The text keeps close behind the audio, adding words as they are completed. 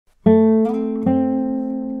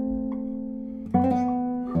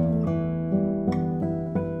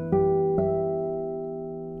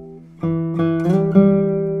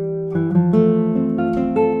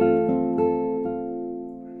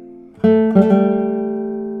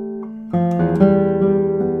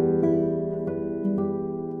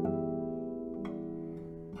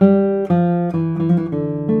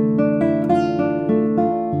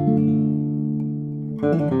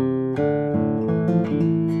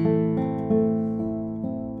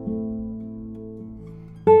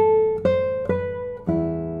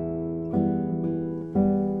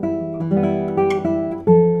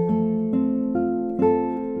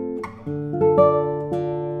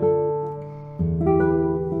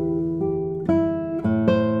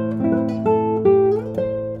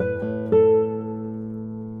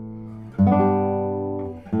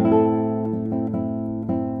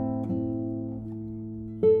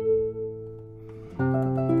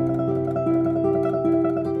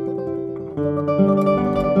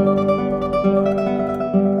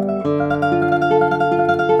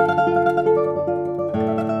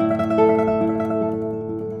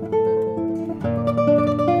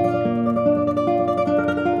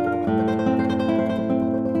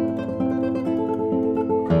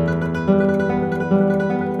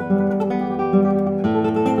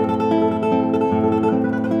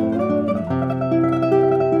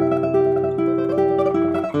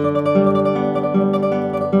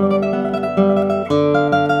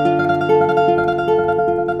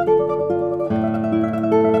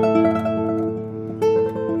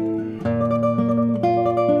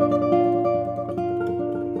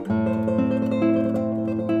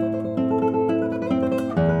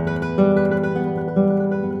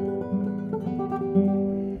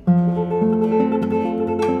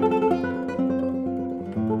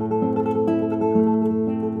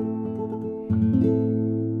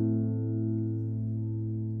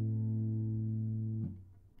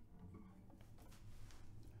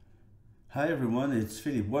Hi everyone, it's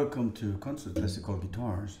Philip. Welcome to Concert Classical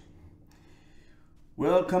Guitars.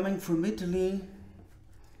 Well, coming from Italy,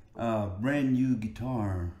 a brand new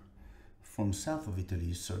guitar from south of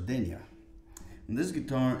Italy, Sardinia. And this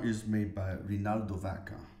guitar is made by Rinaldo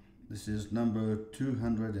Vacca. This is number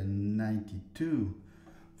 292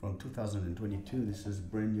 from 2022. This is a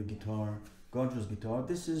brand new guitar, gorgeous guitar.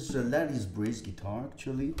 This is a lattice brace guitar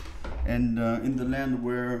actually, and in the land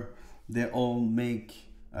where they all make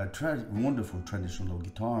wonderful traditional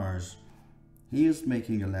guitars, he is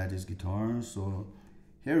making a lattice guitar, so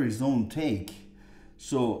here is his own take.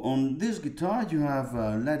 So on this guitar you have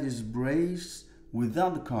a lattice brace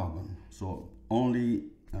without the carbon, so only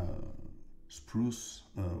spruce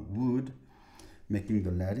wood making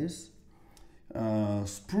the lattice.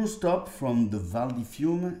 Spruce top from the Val di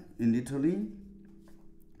Fiume in Italy.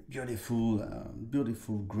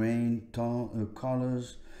 Beautiful grain,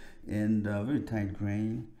 colors, and very tight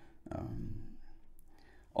grain.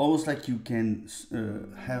 Almost like you can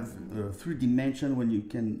have 3 dimension when you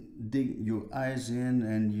can dig your eyes in,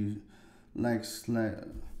 and you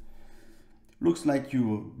looks like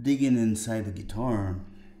you're digging inside the guitar.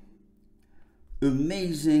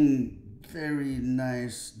 Amazing, very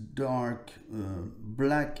nice dark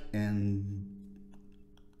black and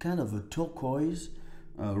kind of a turquoise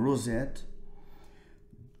rosette,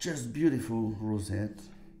 just beautiful rosette.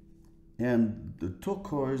 And the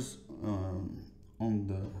turquoise on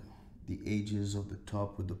the edges of the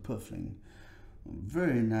top with the puffling,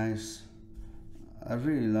 very nice. I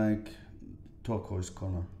really like turquoise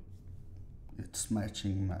color. It's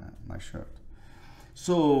matching my shirt.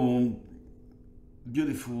 So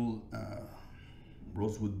beautiful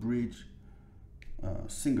rosewood bridge,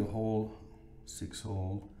 single hole, 6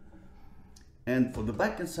 hole, and for the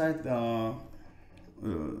back and side there are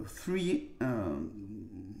 3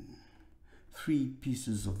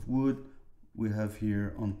 pieces of wood. We have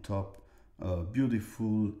here on top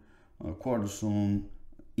beautiful quarter-tone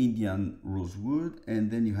Indian rosewood,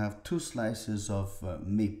 and then you have 2 slices of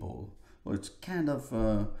maple. Well, it's kind of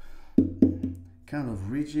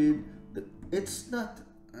rigid. It's not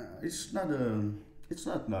a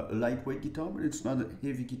lightweight guitar, but it's not a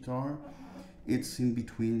heavy guitar. It's in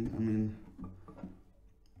between. I mean,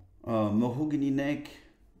 mahogany neck.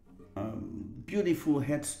 Beautiful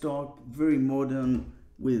headstock, very modern,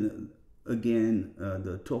 with again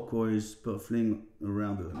the turquoise puffling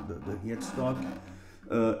around the headstock.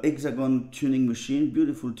 Hexagon tuning machine,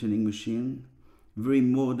 beautiful tuning machine, very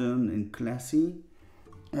modern and classy.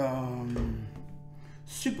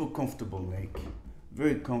 Super comfortable neck,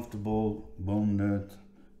 very comfortable bone nut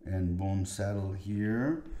and bone saddle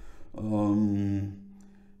here.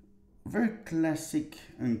 Very classic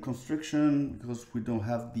in construction because we don't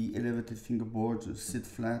have the elevated fingerboards, sit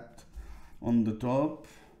flat on the top.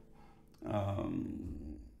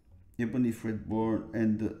 Ebony fretboard,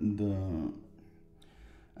 and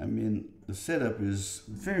the setup is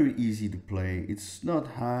very easy to play. It's not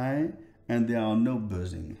high and there are no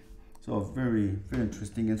buzzing. So a very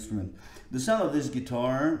interesting instrument. The sound of this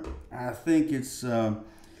guitar, I think it's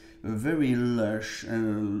very lush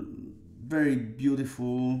and very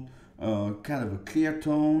beautiful. Kind of a clear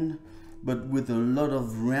tone, but with a lot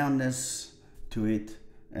of roundness to it,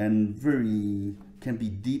 and can be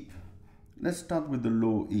deep. Let's start with the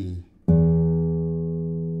low E.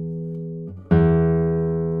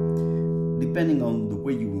 Depending on the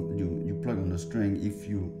way you plug on the string, if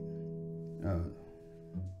you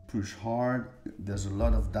push hard, there's a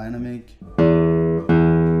lot of dynamic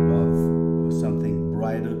of something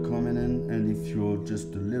brighter coming in, and if you're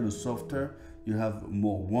just a little softer, you have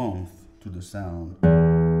more warmth to the sound.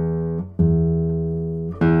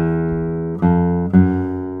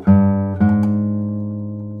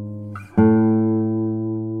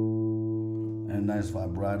 And nice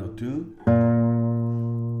vibrato too.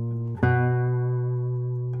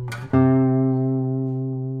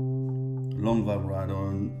 Long vibrato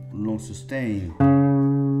and long sustain.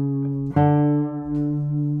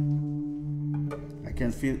 I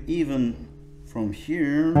can feel even from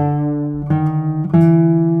here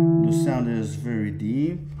the the sound is very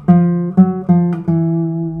deep.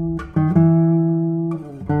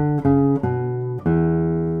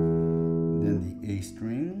 Then the A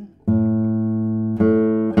string.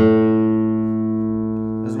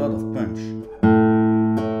 There's a lot of punch.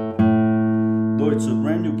 Though it's a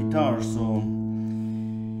brand new guitar, so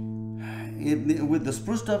with the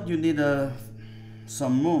spruce top you need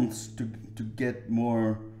some months to get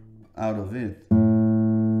more out of it.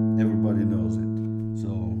 Everybody knows it.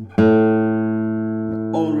 So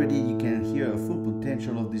already you can hear a full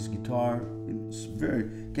potential of this guitar. It's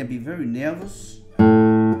can be very nervous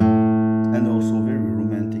and also very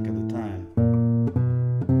romantic at the time.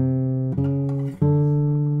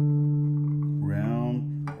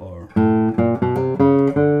 Round or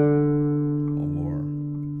more.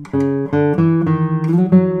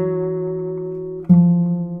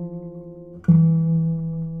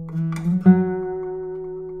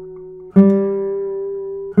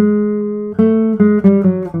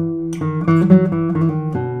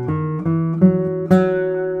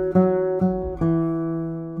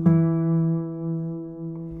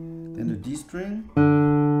 Then the D string,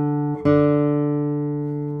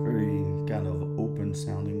 very kind of open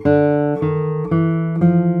sounding.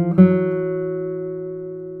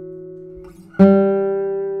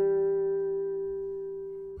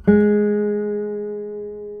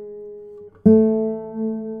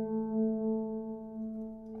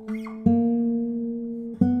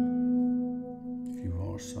 Few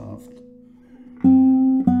more soft.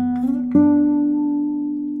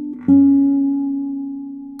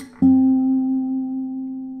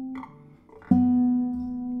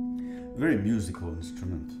 Very musical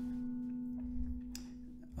instrument.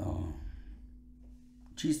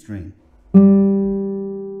 G string.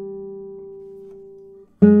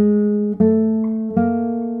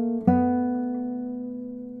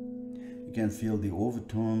 You can feel the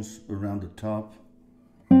overtones around the top.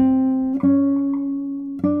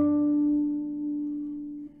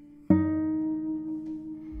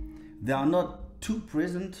 They are not too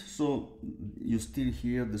present, so you still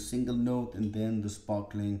hear the single note and then the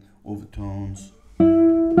sparkling overtones.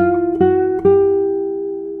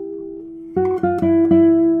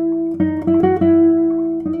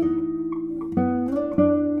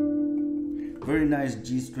 Very nice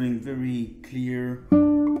G string, very clear.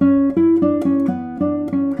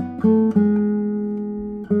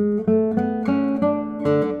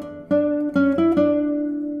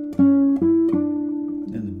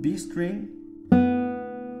 Then the B string.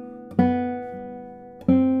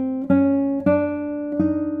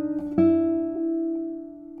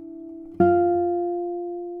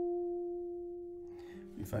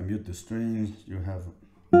 If I mute the strings, you have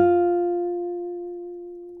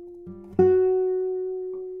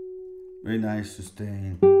very nice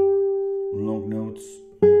sustain, long notes.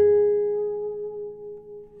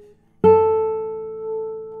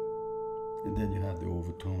 And then you have the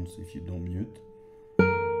overtones if you don't mute.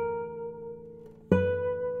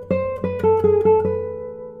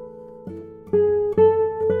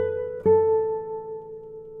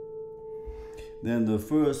 Then the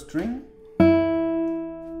first string.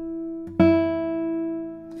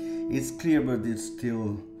 It's clear, but it's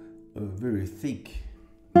still very thick.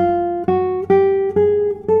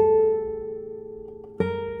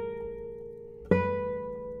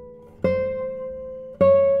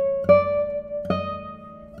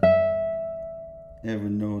 Every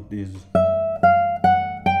note is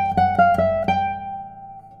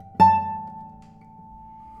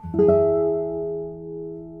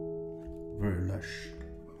very lush.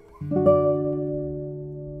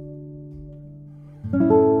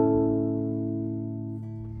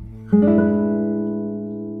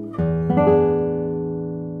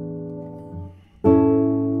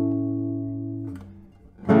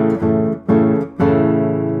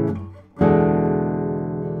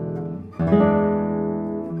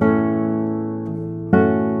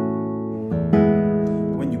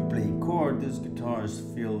 These guitars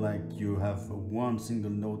feel like you have one single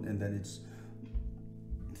note and then it's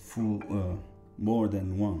full, more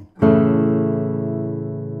than one,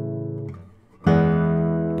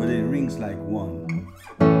 but it rings like one.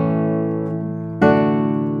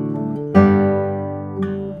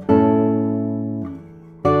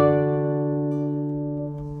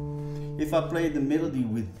 If I play the melody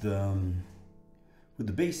with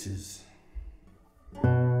the basses,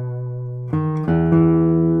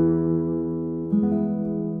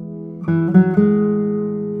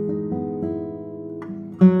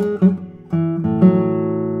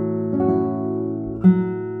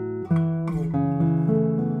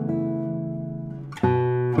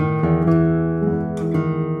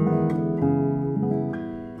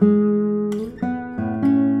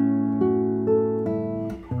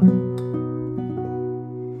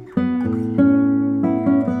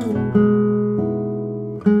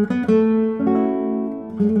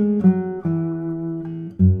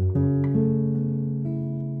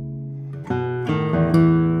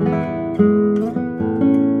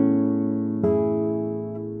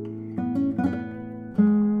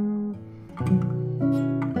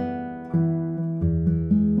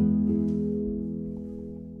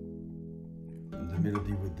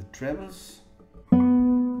 the trebles.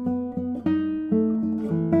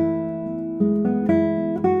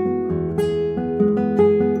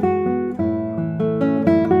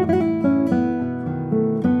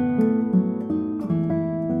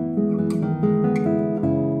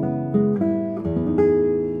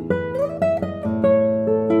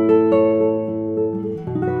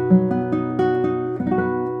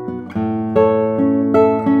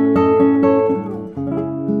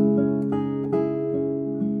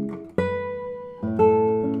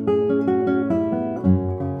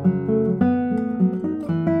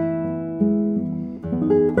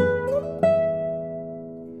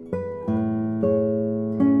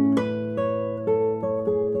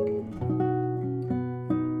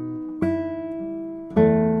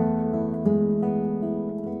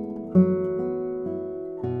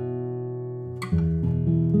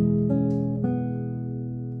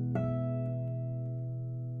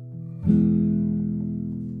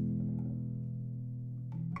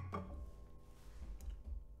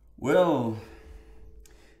 Well,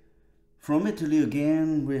 from Italy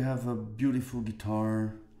again, we have a beautiful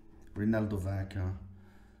guitar, Rinaldo Vacca.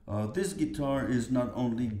 This guitar is not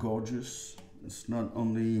only gorgeous, it's not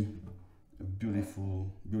only a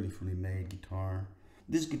beautifully made guitar.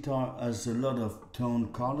 This guitar has a lot of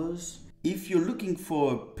tone colors. If you're looking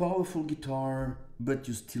for a powerful guitar, but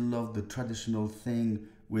you still love the traditional thing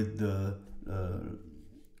with the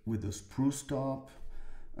spruce top,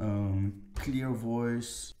 clear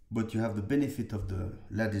voice, but you have the benefit of the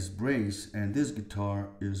lattice brace, and this guitar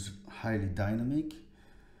is highly dynamic.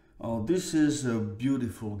 This is a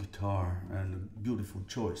beautiful guitar and a beautiful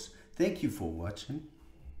choice. Thank you for watching.